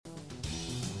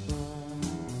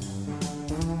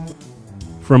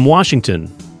From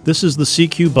Washington, this is the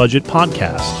CQ Budget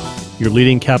Podcast, your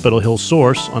leading Capitol Hill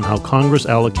source on how Congress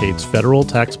allocates federal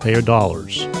taxpayer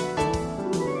dollars.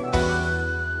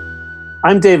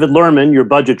 I'm David Lerman, your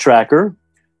budget tracker.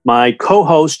 My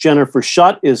co-host Jennifer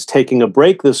Schutt is taking a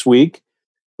break this week,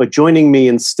 but joining me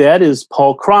instead is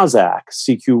Paul Krawzak,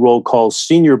 CQ Roll Call's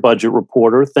senior budget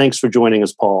reporter. Thanks for joining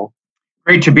us, Paul.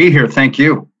 Great to be here. Thank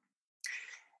you.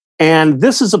 And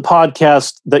this is a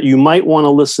podcast that you might want to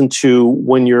listen to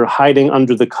when you're hiding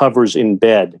under the covers in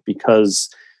bed, because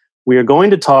we are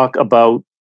going to talk about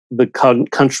the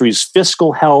country's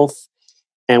fiscal health.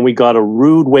 And we got a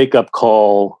rude wake-up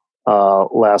call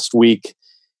last week.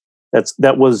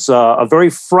 That was a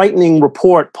very frightening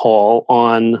report, Paul,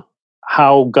 on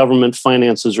how government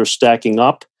finances are stacking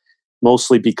up,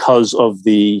 mostly because of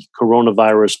the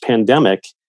coronavirus pandemic.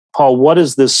 Paul, what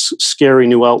is this scary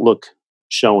new outlook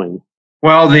showing?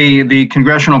 Well, the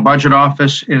Congressional Budget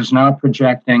Office is now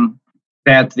projecting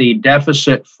that the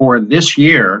deficit for this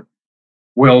year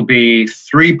will be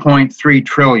 $3.3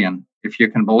 trillion, if you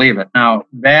can believe it. Now,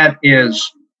 that is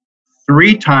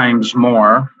 3 times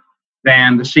more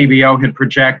than the CBO had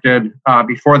projected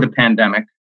before the pandemic,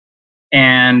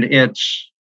 and it's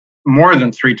more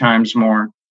than 3 times more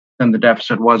than the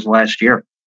deficit was last year.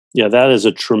 Yeah, that is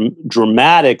a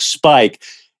dramatic spike.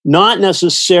 Not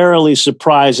necessarily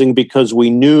surprising, because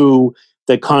we knew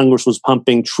that Congress was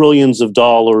pumping trillions of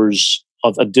dollars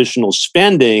of additional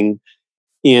spending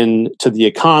into the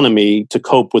economy to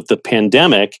cope with the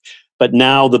pandemic. But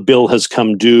now the bill has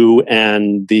come due,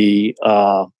 and the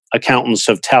accountants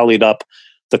have tallied up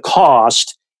the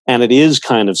cost, and it is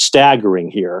kind of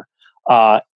staggering here,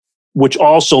 which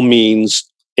also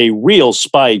means a real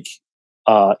spike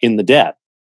in the debt.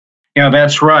 Yeah,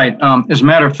 that's right. As a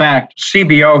matter of fact,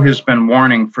 CBO has been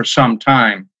warning for some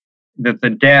time that the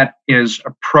debt is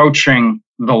approaching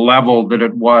the level that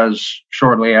it was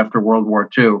shortly after World War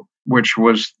II, which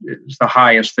is the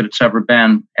highest that it's ever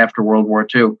been after World War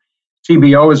II.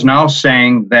 CBO is now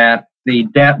saying that the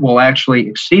debt will actually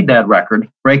exceed that record,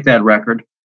 break that record,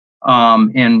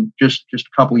 in just a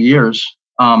couple of years.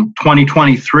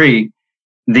 2023,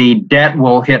 the debt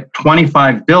will hit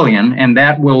 $25 billion, and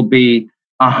that will be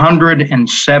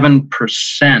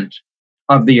 107%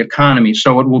 of the economy.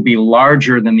 So it will be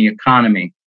larger than the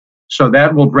economy. So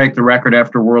that will break the record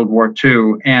after World War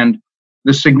II. And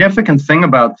the significant thing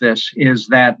about this is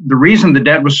that the reason the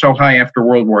debt was so high after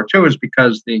World War II is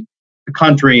because the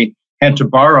country had to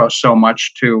borrow so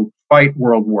much to fight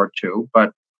World War II.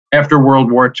 But after World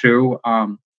War II,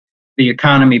 the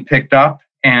economy picked up,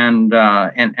 and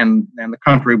the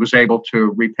country was able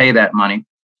to repay that money.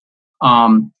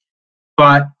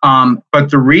 But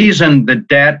the reason the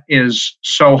debt is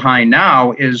so high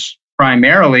now is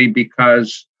primarily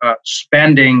because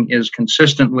spending is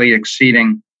consistently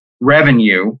exceeding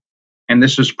revenue, and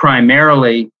this is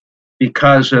primarily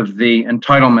because of the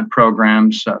entitlement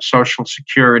programs, Social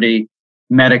Security,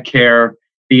 Medicare,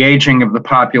 the aging of the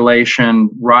population,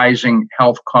 rising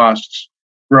health costs,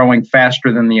 growing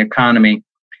faster than the economy.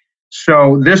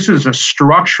 So this is a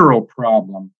structural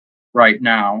problem right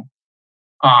now,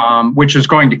 which is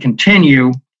going to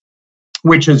continue,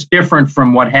 which is different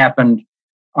from what happened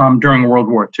during World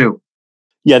War II.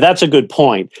 Yeah, that's a good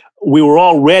point. We were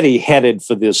already headed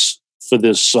for this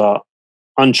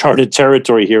uncharted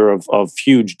territory here of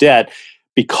huge debt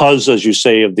because, as you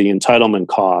say, of the entitlement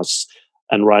costs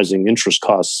and rising interest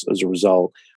costs as a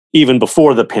result, even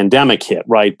before the pandemic hit,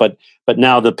 right? But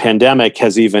now the pandemic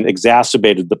has even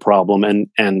exacerbated the problem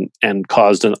and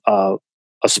caused a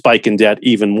spike in debt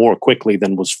even more quickly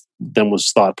than was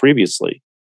thought previously.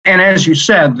 And as you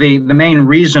said, the main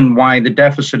reason why the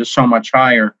deficit is so much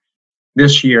higher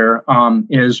this year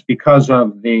is because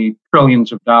of the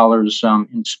trillions of dollars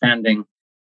in spending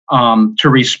to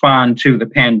respond to the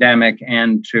pandemic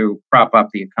and to prop up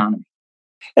the economy.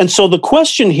 And so the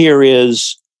question here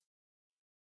is,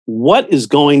 what is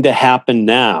going to happen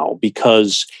now?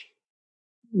 Because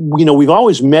we've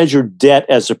always measured debt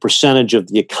as a percentage of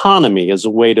the economy, as a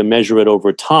way to measure it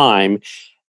over time.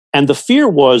 And the fear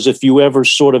was, if you ever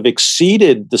sort of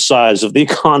exceeded the size of the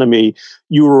economy,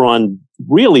 you were on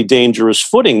really dangerous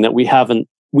footing that we haven't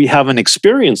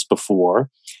experienced before.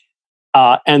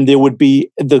 And there would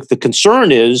be, the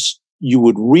concern is you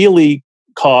would really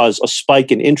cause a spike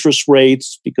in interest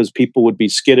rates because people would be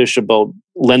skittish about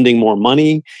lending more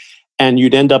money. And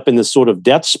you'd end up in this sort of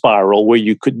debt spiral where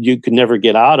you could never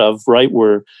get out of, right?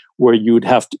 Where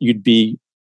you'd be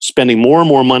spending more and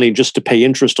more money just to pay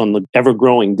interest on the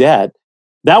ever-growing debt.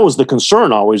 That was the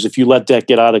concern always, if you let debt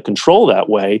get out of control that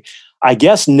way. I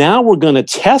guess now we're going to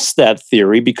test that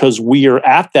theory because we are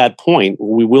at that point.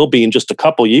 We will be in just a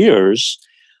couple years,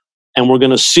 and we're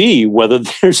going to see whether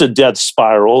there's a debt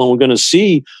spiral, and we're going to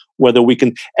see whether we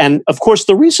can. And of course,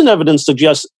 the recent evidence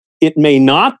suggests it may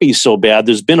not be so bad.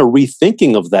 There's been a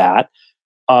rethinking of that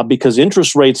because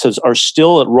interest rates are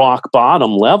still at rock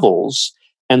bottom levels.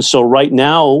 And so right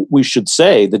now, we should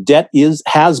say the debt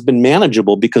has been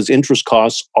manageable because interest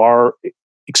costs are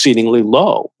exceedingly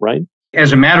low, right?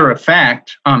 As a matter of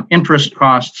fact, interest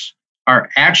costs are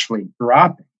actually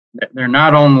dropping. They're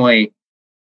not only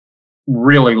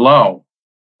really low,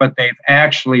 but they've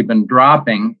actually been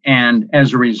dropping. And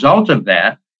as a result of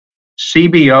that,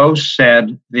 CBO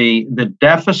said the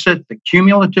deficit, the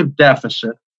cumulative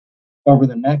deficit over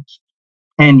the next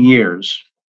 10 years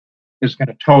is going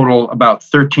to total about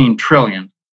 13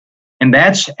 trillion. And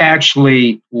that's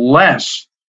actually less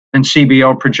than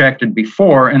CBO projected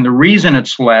before. And the reason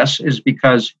it's less is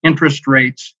because interest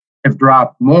rates have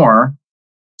dropped more.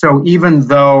 So even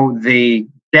though the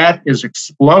debt is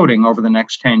exploding over the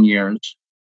next 10 years,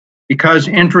 because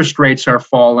interest rates are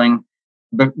falling,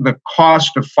 the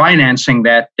cost of financing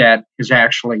that debt is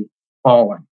actually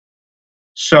falling.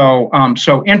 So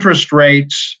interest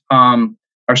rates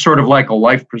are sort of like a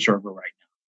life preserver right now.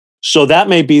 So that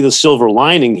may be the silver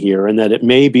lining here, and that it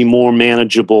may be more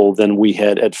manageable than we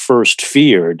had at first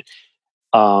feared.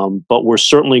 But we're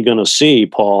certainly going to see,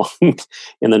 Paul,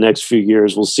 in the next few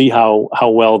years. We'll see how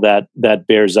well that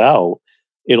bears out.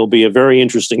 It'll be a very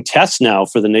interesting test now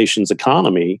for the nation's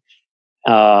economy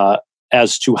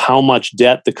as to how much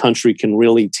debt the country can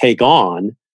really take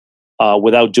on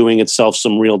without doing itself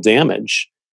some real damage.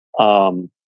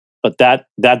 But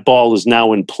that ball is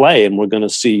now in play, and we're going to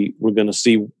see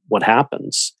what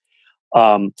happens.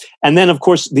 And then, of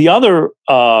course, the other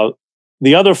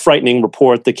frightening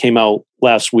report that came out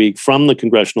last week from the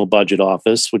Congressional Budget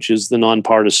Office, which is the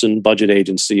nonpartisan budget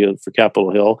agency for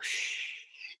Capitol Hill,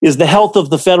 is the health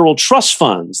of the federal trust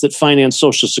funds that finance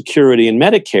Social Security and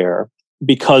Medicare,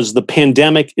 because the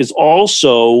pandemic is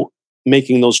also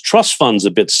making those trust funds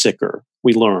a bit sicker,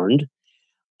 we learned.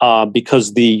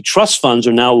 Because the trust funds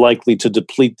are now likely to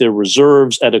deplete their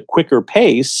reserves at a quicker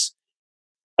pace,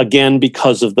 again,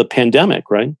 because of the pandemic,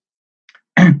 right?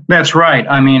 That's right.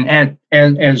 I mean,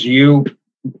 as you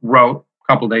wrote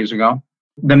a couple days ago,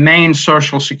 the main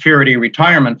Social Security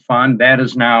retirement fund, that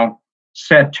is now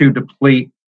set to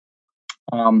deplete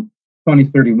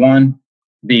 2031.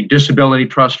 The Disability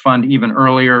Trust Fund even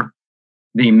earlier,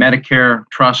 the Medicare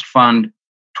Trust Fund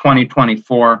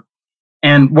 2024.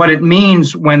 And what it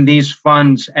means when these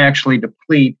funds actually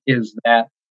deplete is that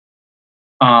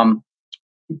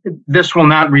this will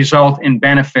not result in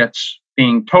benefits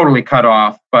being totally cut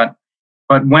off, but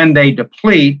when they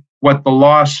deplete, what the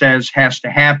law says has to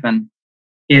happen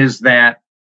is that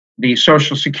the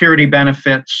Social Security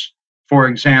benefits, for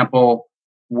example,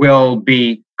 will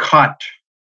be cut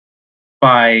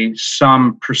by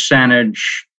some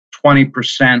percentage,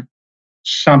 20%,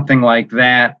 something like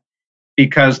that,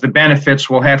 because the benefits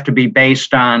will have to be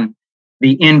based on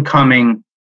the incoming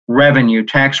revenue,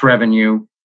 tax revenue,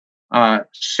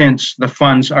 since the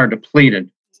funds are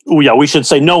depleted. Well, yeah, we should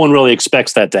say no one really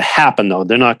expects that to happen, though.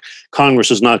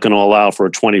 Congress is not going to allow for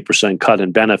a 20% cut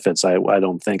in benefits. I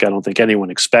don't think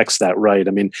anyone expects that, right?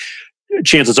 I mean,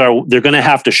 chances are they're going to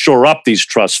have to shore up these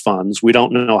trust funds. We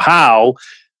don't know how.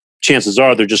 Chances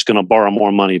are they're just going to borrow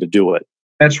more money to do it.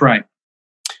 That's right.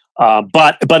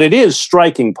 But it is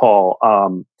striking, Paul,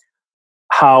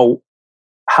 how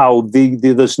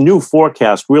this new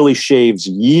forecast really shaves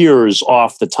years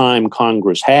off the time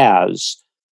Congress has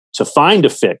to find a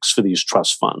fix for these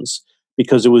trust funds.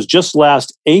 Because it was just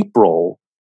last April,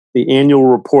 the annual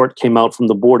report came out from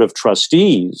the Board of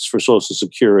Trustees for Social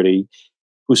Security,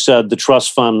 who said the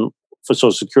trust fund for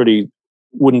Social Security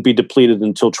wouldn't be depleted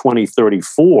until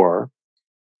 2034.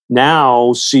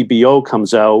 Now CBO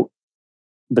comes out,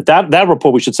 but that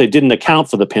report, we should say, didn't account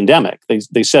for the pandemic.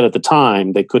 They said at the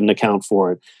time they couldn't account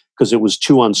for it because it was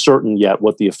too uncertain yet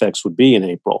what the effects would be in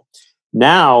April.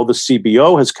 Now the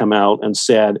CBO has come out and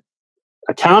said,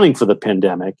 accounting for the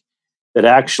pandemic, that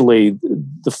actually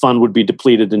the fund would be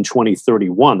depleted in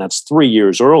 2031. That's 3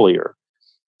 years earlier.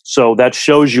 So that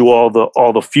shows you all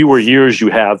the fewer years you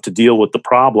have to deal with the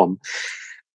problem.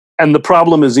 And the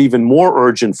problem is even more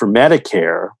urgent for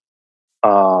Medicare.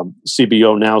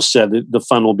 CBO now said that the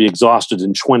fund will be exhausted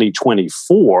in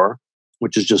 2024,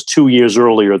 which is just 2 years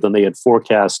earlier than they had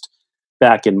forecast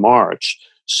back in March.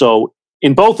 So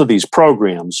in both of these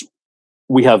programs,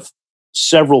 we have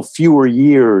several fewer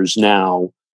years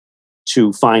now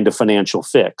to find a financial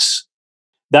fix.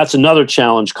 That's another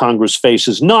challenge Congress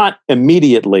faces, not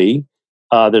immediately,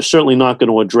 They're certainly not going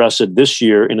to address it this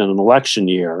year in an election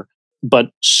year,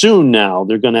 but soon now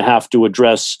they're going to have to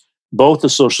address both the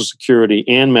Social Security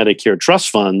and Medicare trust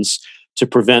funds to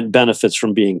prevent benefits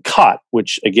from being cut,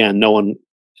 which, again, no one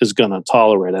is going to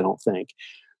tolerate, I don't think.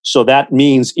 So that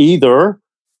means either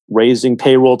raising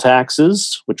payroll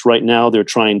taxes, which right now they're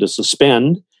trying to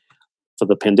suspend for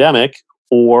the pandemic,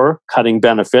 or cutting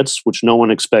benefits, which no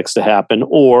one expects to happen,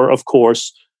 or, of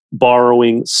course,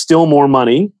 borrowing still more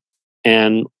money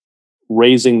and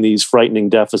raising these frightening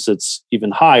deficits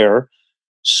even higher.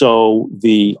 So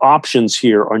the options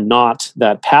here are not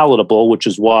that palatable, which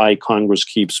is why Congress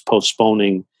keeps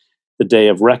postponing the day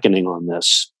of reckoning on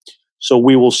this. So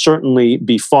we will certainly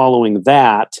be following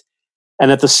that.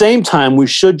 And at the same time, we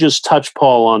should just touch,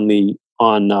 Paul,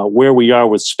 on where we are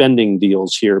with spending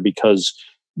deals here, because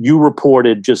you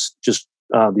reported just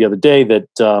the other day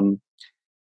that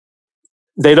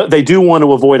they do want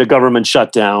to avoid a government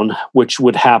shutdown, which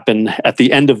would happen at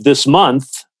the end of this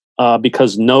month,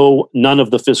 because none of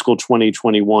the fiscal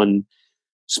 2021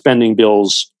 spending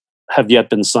bills have yet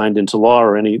been signed into law,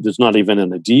 or there's not even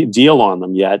a deal on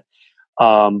them yet.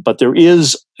 But there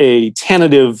is a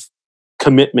tentative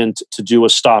commitment to do a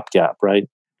stopgap, right?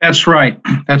 That's right.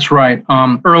 That's right.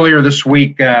 Earlier this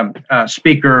week,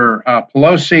 Speaker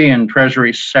Pelosi and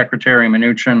Treasury Secretary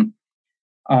Mnuchin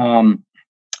had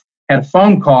a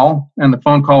phone call, and the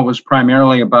phone call was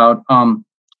primarily about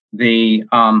the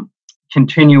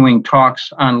continuing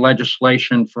talks on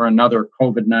legislation for another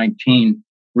COVID-19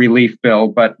 relief bill.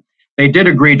 But they did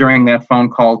agree during that phone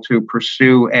call to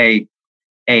pursue a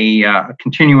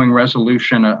continuing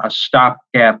resolution, a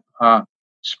stopgap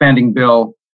spending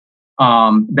bill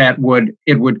that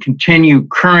would continue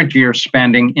current year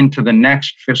spending into the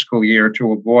next fiscal year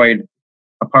to avoid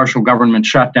a partial government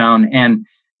shutdown. And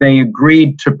they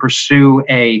agreed to pursue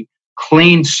a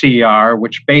clean CR,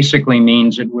 which basically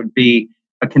means it would be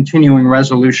a continuing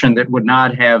resolution that would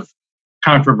not have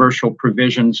controversial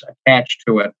provisions attached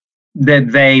to it,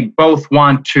 that they both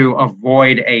want to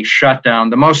avoid a shutdown.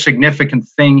 The most significant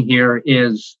thing here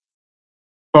is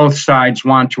both sides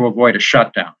want to avoid a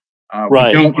shutdown.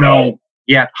 Right. We don't know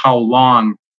yet how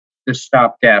long this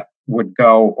stopgap would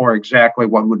go or exactly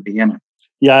what would be in it.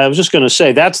 Yeah, I was just going to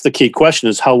say that's the key question,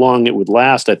 is how long it would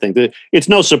last. I think it's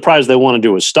no surprise they want to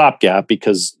do a stopgap,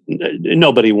 because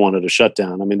nobody wanted a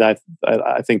shutdown. I mean, I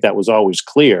think that was always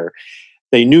clear.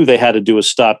 They knew they had to do a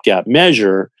stopgap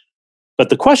measure, but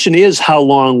the question is, how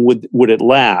long would it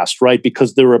last, right?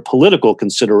 Because there are political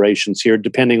considerations here,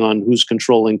 depending on who's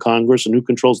controlling Congress and who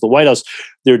controls the White House.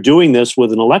 They're doing this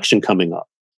with an election coming up.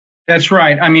 That's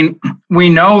right. I mean, we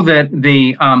know that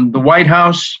the White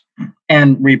House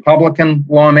and Republican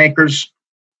lawmakers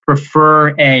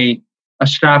prefer a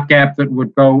stopgap that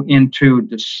would go into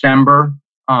December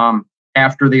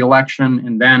after the election,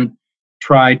 and then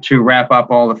try to wrap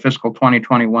up all the fiscal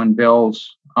 2021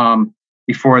 bills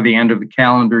before the end of the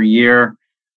calendar year.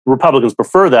 Republicans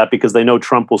prefer that because they know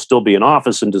Trump will still be in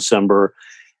office in December,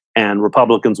 and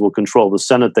Republicans will control the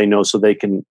Senate. They know, so they'll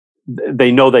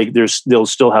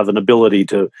still have an ability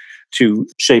to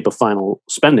shape a final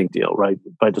spending deal, right,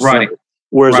 by December. Right.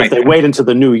 Whereas if they wait until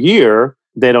the new year,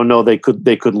 they don't know, they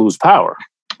could lose power.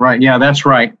 Right. Yeah, that's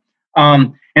right.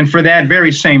 And for that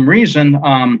very same reason,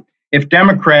 if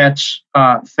Democrats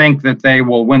think that they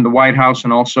will win the White House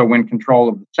and also win control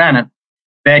of the Senate,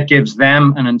 that gives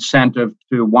them an incentive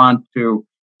to want to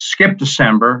skip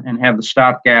December and have the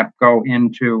stopgap go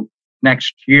into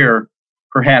next year,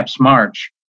 perhaps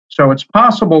March. So it's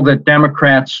possible that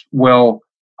Democrats will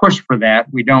push for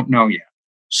that. We don't know yet.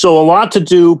 So a lot to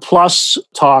do, plus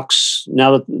talks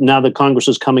now that Congress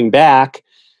is coming back,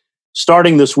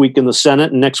 starting this week in the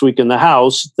Senate and next week in the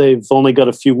House. They've only got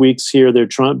a few weeks here. They're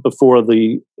trying before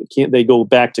they go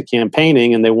back to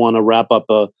campaigning, and they want to wrap up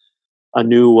a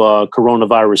new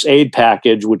coronavirus aid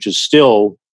package, which is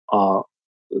still been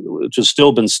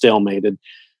stalemated.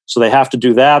 So they have to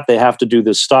do that. They have to do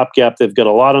this stopgap. They've got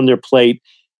a lot on their plate.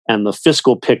 And the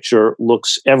fiscal picture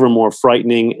looks ever more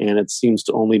frightening, and it seems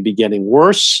to only be getting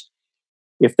worse.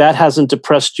 If that hasn't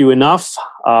depressed you enough,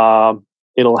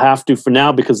 it'll have to for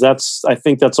now, because I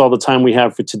think that's all the time we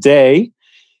have for today.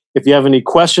 If you have any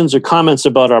questions or comments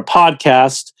about our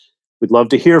podcast, we'd love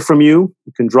to hear from you.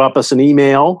 You can drop us an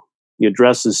email. The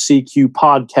address is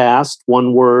cqpodcast,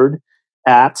 one word,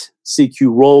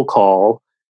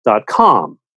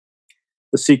 @cqrollcall.com.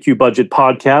 The CQ Budget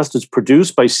Podcast is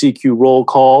produced by CQ Roll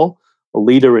Call, a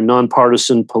leader in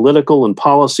nonpartisan political and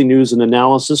policy news and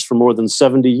analysis for more than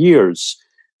 70 years.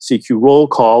 CQ Roll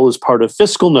Call is part of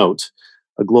Fiscal Note,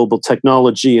 a global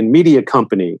technology and media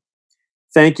company.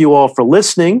 Thank you all for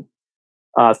listening.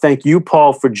 Thank you,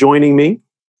 Paul, for joining me.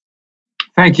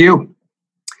 Thank you.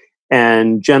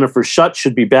 And Jennifer Schutt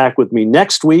should be back with me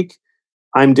next week.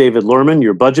 I'm David Lerman,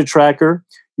 your budget tracker.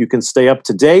 You can stay up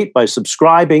to date by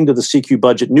subscribing to the CQ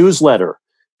Budget newsletter.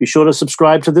 Be sure to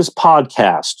subscribe to this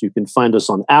podcast. You can find us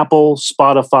on Apple,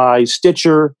 Spotify,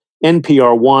 Stitcher,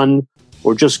 NPR One,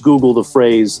 or just Google the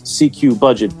phrase CQ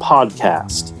Budget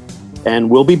Podcast. And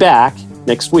we'll be back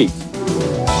next week.